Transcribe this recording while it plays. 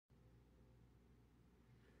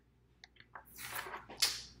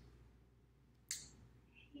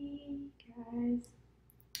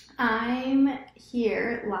I'm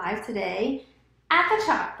here live today at the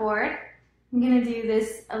chalkboard. I'm going to do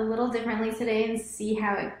this a little differently today and see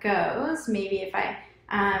how it goes. Maybe if I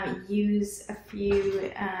use a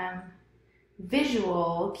few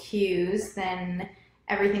visual cues, then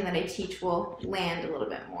everything that I teach will land a little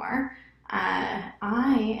bit more.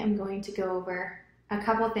 I am going to go over a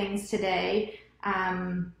couple things today.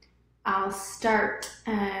 I'll start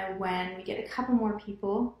when we get a couple more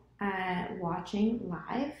people watching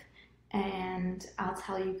live, and I'll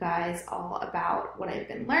tell you guys all about what I've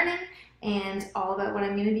been learning and all about what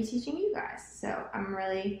I'm going to be teaching you guys. So I'm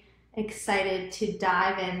really excited to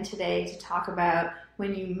dive in today to talk about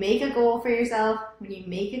when you make a goal for yourself, when you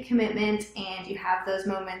make a commitment, and you have those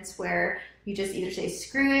moments where you just either say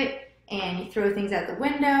screw it and you throw things out the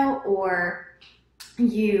window, or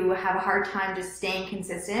you have a hard time just staying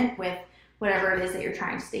consistent with whatever it is that you're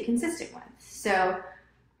trying to stay consistent with. So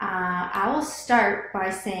I will start by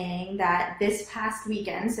saying that this past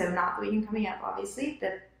weekend, so not the weekend coming up, obviously,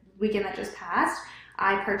 the weekend that just passed,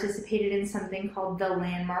 I participated in something called the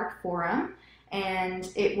Landmark Forum, and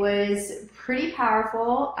it was pretty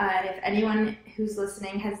powerful. If anyone who's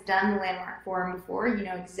listening has done the Landmark Forum before, you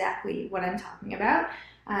know exactly what I'm talking about.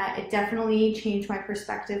 It definitely changed my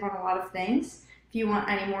perspective on a lot of things. If you want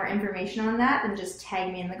any more information on that, then just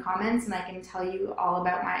tag me in the comments and I can tell you all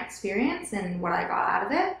about my experience and what I got out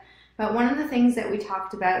of it. But one of the things that we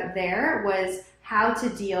talked about there was how to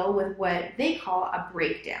deal with what they call a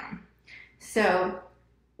breakdown. So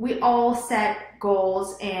we all set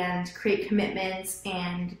goals and create commitments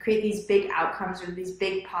and create these big outcomes or these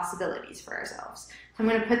big possibilities for ourselves. So I'm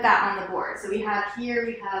going to put that on the board. So we have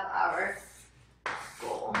our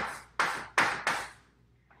goal.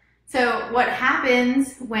 So what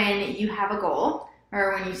happens when you have a goal,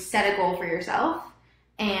 or when you set a goal for yourself,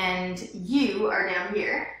 and you are down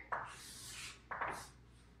here,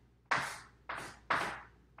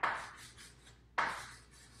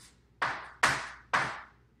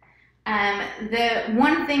 the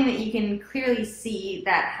one thing that you can clearly see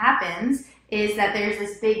that happens is that there's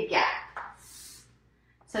this big gap.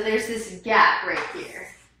 So there's this gap right here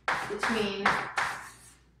between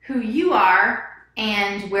who you are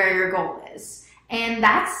and where your goal is. And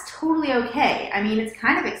that's totally okay. I mean, it's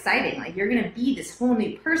kind of exciting. Like, you're going to be this whole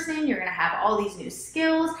new person. You're going to have all these new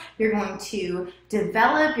skills. You're going to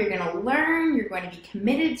develop. You're going to learn. You're going to be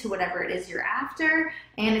committed to whatever it is you're after.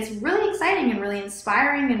 And it's really exciting and really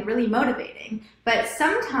inspiring and really motivating. But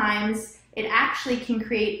sometimes it actually can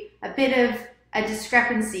create a bit of a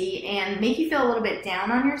discrepancy and make you feel a little bit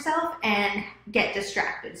down on yourself and get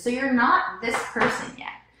distracted. So you're not this person yet.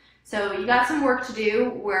 So you got some work to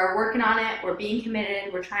do. We're working on it. We're being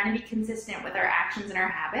committed. We're trying to be consistent with our actions and our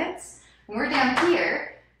habits. And we're down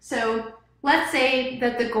here. So let's say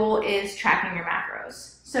that the goal is tracking your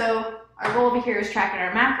macros. So our goal over here is tracking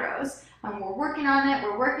our macros. And we're working on it.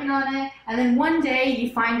 We're working on it. And then one day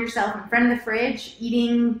you find yourself in front of the fridge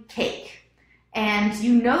eating cake. And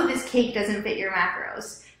you know this cake doesn't fit your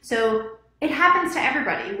macros. So it happens to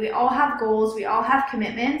everybody. We all have goals. We all have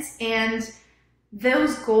commitments. And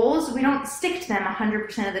those goals, we don't stick to them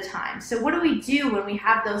 100% of the time. So what do we do when we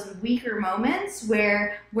have those weaker moments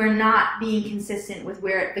where we're not being consistent with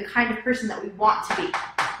the kind of person that we want to be?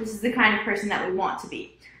 This is the kind of person that we want to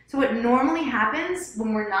be. So what normally happens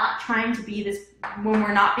when we're not trying to be this, when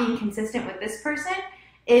we're not being consistent with this person,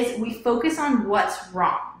 is we focus on what's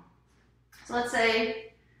wrong. So let's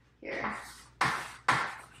say here.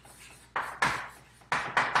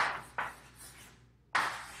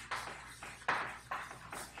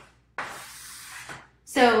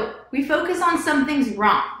 So we focus on something's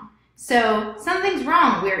wrong. So something's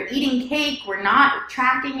wrong. We're eating cake, we're not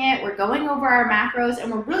tracking it, we're going over our macros,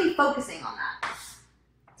 and we're really focusing on that.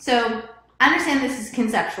 So I understand this is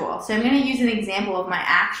conceptual. So I'm going to use an example of my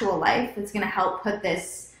actual life that's going to help put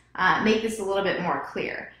this, make this a little bit more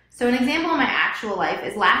clear. So an example of my actual life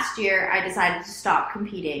is last year I decided to stop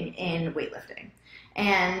competing in weightlifting.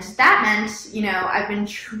 And that meant, you know, I've been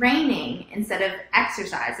training instead of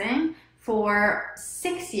exercising for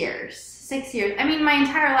 6 years. 6 years. I mean, my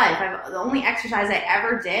entire life, the only exercise I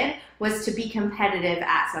ever did was to be competitive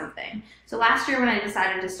at something. So last year when I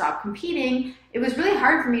decided to stop competing, it was really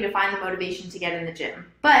hard for me to find the motivation to get in the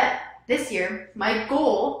gym. But this year, my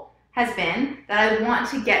goal has been that I want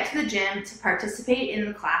to get to the gym to participate in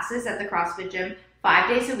the classes at the CrossFit gym 5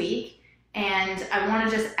 days a week. And I want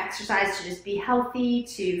to just exercise to just be healthy,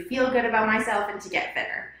 to feel good about myself, and to get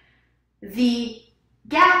fitter. The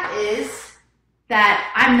gap is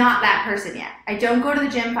that I'm not that person yet. I don't go to the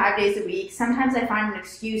gym 5 days a week. Sometimes I find an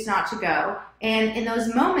excuse not to go. And in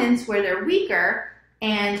those moments where they're weaker,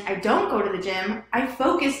 and I don't go to the gym, I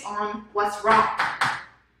focus on what's wrong.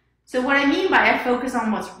 So what I mean by I focus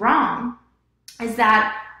on what's wrong is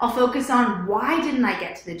that I'll focus on why didn't I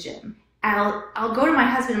get to the gym? I'll go to my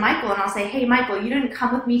husband, Michael, and I'll say, hey, Michael, you didn't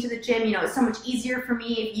come with me to the gym. You know, it's so much easier for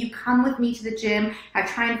me if you come with me to the gym. I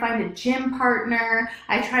try and find a gym partner.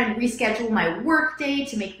 I try and reschedule my work day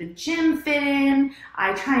to make the gym fit in.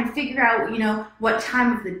 I try and figure out, you know, what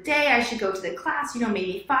time of the day I should go to the class. You know,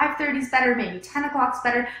 maybe 5:30 is better, maybe 10 o'clock's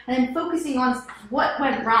better. And then focusing on what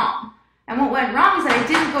went wrong. And what went wrong is that I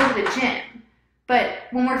didn't go to the gym. But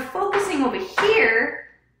when we're focusing over here,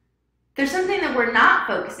 there's something that we're not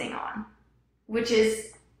focusing on, which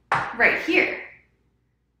is right here.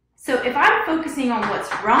 So if I'm focusing on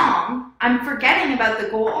what's wrong, I'm forgetting about the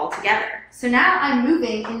goal altogether. So now I'm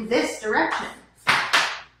moving in this direction.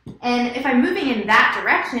 And if I'm moving in that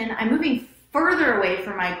direction, I'm moving further away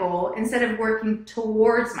from my goal instead of working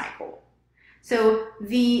towards my goal. So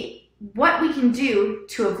what we can do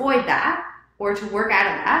to avoid that or to work out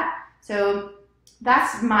of that, so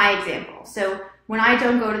that's my example. So when I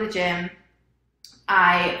don't go to the gym,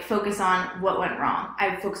 I focus on what went wrong.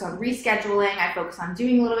 I focus on rescheduling. I focus on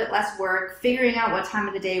doing a little bit less work, figuring out what time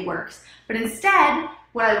of the day works. But instead,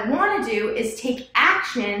 what I want to do is take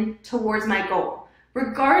action towards my goal.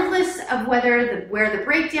 Regardless of where the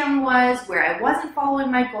breakdown was, where I wasn't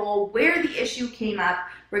following my goal, where the issue came up,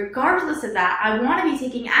 regardless of that, I want to be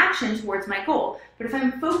taking action towards my goal. But if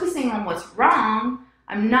I'm focusing on what's wrong,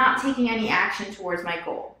 I'm not taking any action towards my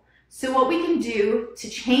goal. So what we can do to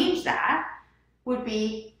change that would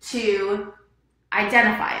be to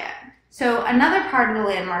identify it. So another part of the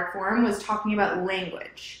landmark forum was talking about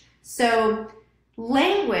language. So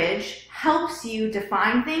language helps you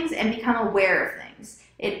define things and become aware of things.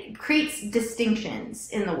 It creates distinctions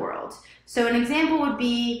in the world. So an example would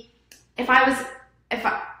be if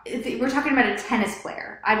we're talking about a tennis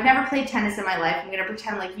player. I've never played tennis in my life. I'm going to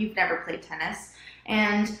pretend like you've never played tennis.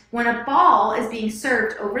 And when a ball is being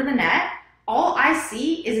served over the net, all I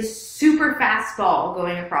see is a super fast ball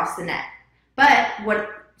going across the net. But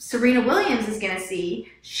what Serena Williams is going to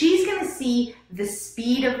see, she's going to see the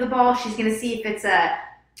speed of the ball. She's going to see if it's a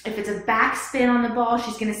backspin on the ball.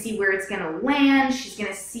 She's going to see where it's going to land. She's going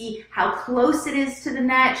to see how close it is to the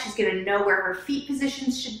net. She's going to know where her feet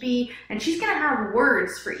positions should be. And she's going to have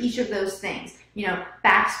words for each of those things. You know,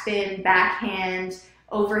 backspin, backhand,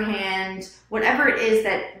 overhand, whatever it is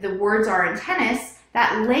that the words are in tennis,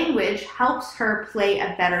 that language helps her play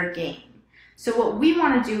a better game. So what we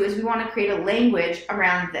want to do is we want to create a language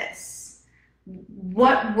around this.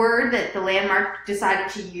 What word that the landmark decided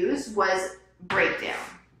to use was breakdown.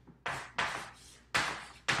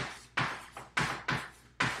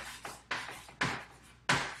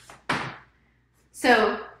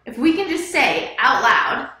 So if we can just say out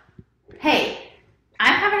loud, hey,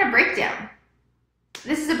 I'm having a breakdown.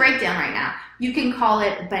 This is a breakdown right now. You can call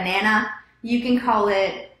it banana. You can call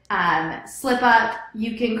it slip up.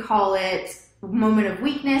 You can call it moment of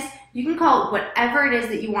weakness. You can call it whatever it is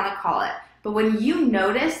that you want to call it. But when you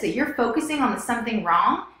notice that you're focusing on something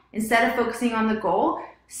wrong instead of focusing on the goal,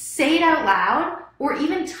 say it out loud or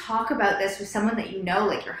even talk about this with someone that you know,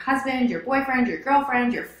 like your husband, your boyfriend, your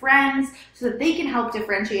girlfriend, your friends, so that they can help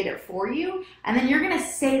differentiate it for you. And then you're going to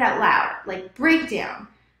say it out loud, like breakdown.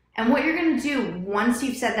 And what you're going to do once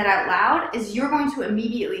you've said that out loud is you're going to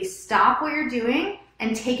immediately stop what you're doing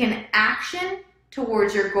and take an action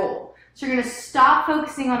towards your goal. So you're going to stop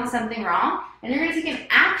focusing on something wrong and you're going to take an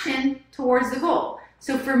action towards the goal.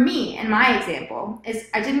 So for me, in my example,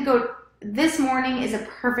 this morning is a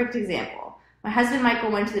perfect example. My husband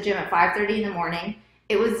Michael went to the gym at 5:30 in the morning.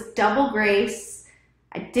 It was double grace.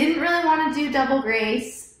 I didn't really want to do double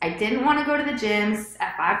grace. I didn't want to go to the gym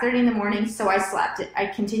at 5:30 in the morning, so I slept. I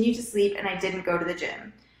continued to sleep and I didn't go to the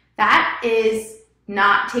gym. That is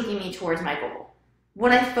not taking me towards my goal.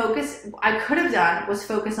 What I could have done was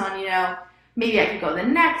focus on, you know, maybe I could go the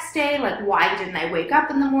next day, like why didn't I wake up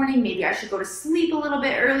in the morning? Maybe I should go to sleep a little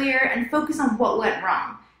bit earlier and focus on what went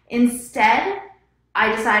wrong. Instead,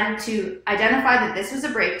 I decided to identify that this was a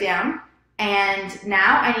breakdown and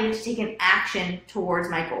now I needed to take an action towards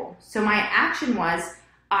my goal. So my action was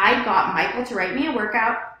I got Michael to write me a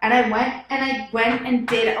workout and I went and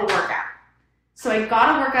did a workout. So I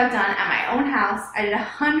got a workout done at my own house. I did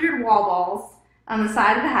 100 wall balls on the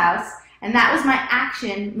side of the house, and that was my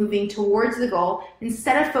action moving towards the goal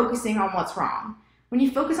instead of focusing on what's wrong. When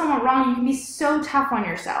you focus on what's wrong, you can be so tough on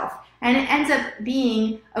yourself. And it ends up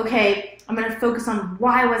being, okay, I'm going to focus on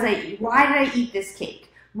why did I eat this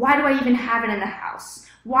cake? Why do I even have it in the house?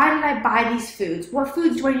 Why did I buy these foods? What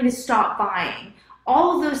foods do I need to stop buying?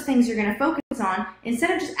 All of those things you're going to focus on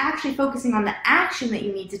instead of just actually focusing on the action that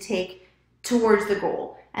you need to take towards the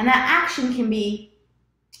goal. And that action can be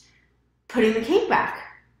putting the cake back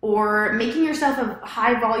or making yourself a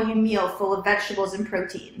high volume meal full of vegetables and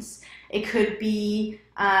proteins. It could be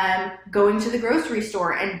going to the grocery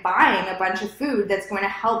store and buying a bunch of food that's going to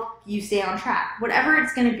help you stay on track. Whatever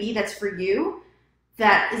it's going to be that's for you,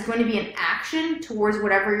 that is going to be an action towards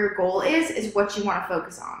whatever your goal is what you want to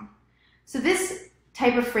focus on. So this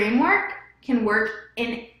type of framework can work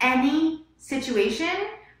in any situation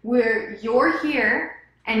where you're here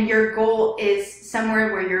and your goal is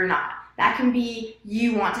somewhere where you're not. That can be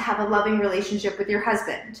you want to have a loving relationship with your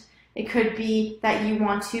husband. It could be that you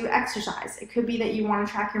want to exercise. It could be that you want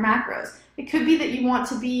to track your macros. It could be that you want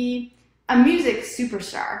to be a music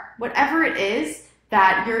superstar. Whatever it is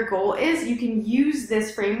that your goal is, you can use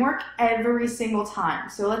this framework every single time.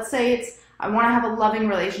 So let's say it's, I want to have a loving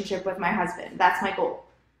relationship with my husband. That's my goal.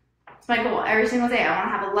 It's my goal every single day. I want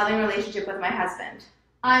to have a loving relationship with my husband.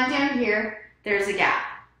 I'm down here, there's a gap.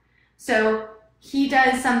 So he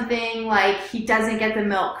does something like he doesn't get the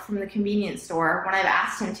milk from the convenience store when I've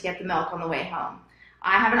asked him to get the milk on the way home.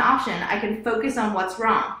 I have an option. I can focus on what's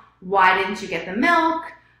wrong. Why didn't you get the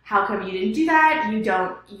milk? How come you didn't do that?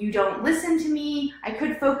 You don't listen to me. I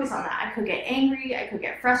could focus on that. I could get angry. I could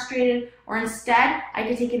get frustrated. Or instead, I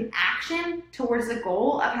could take an action towards the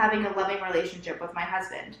goal of having a loving relationship with my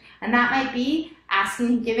husband. And that might be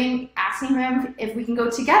asking him if we can go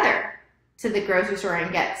together to the grocery store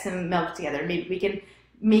and get some milk together. Maybe we can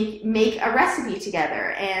make a recipe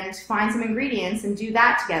together and find some ingredients and do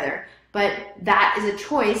that together. But that is a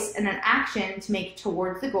choice and an action to make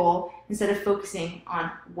towards the goal instead of focusing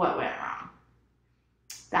on what went wrong.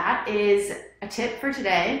 That is a tip for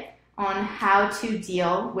today on how to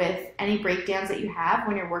deal with any breakdowns that you have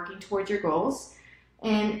when you're working towards your goals.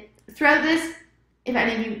 And throughout this, if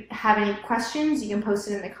any of you have any questions, you can post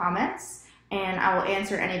it in the comments and I will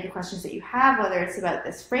answer any of the questions that you have, whether it's about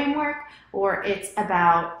this framework or it's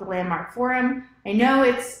about the Landmark Forum. I know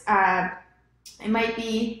it might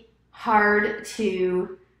be hard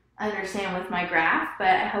to understand with my graph, but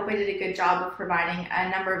I hope I did a good job of providing a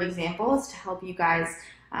number of examples to help you guys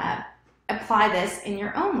apply this in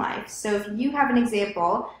your own life. So if you have an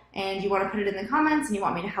example and you want to put it in the comments and you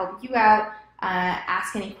want me to help you out,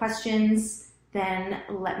 ask any questions, then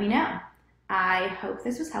let me know. I hope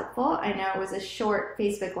this was helpful. I know it was a short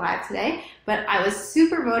Facebook Live today, but I was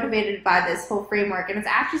super motivated by this whole framework, and it's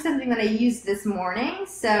actually something that I used this morning,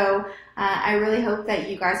 so I really hope that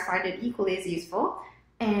you guys find it equally as useful,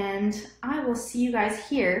 and I will see you guys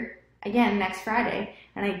here again next Friday,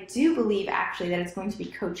 and I do believe actually that it's going to be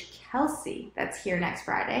Coach Kelsey that's here next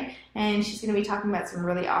Friday, and she's going to be talking about some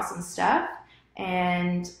really awesome stuff,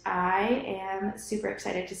 and I am super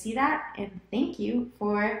excited to see that, and thank you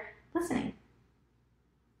for listening.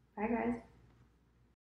 Bye, guys.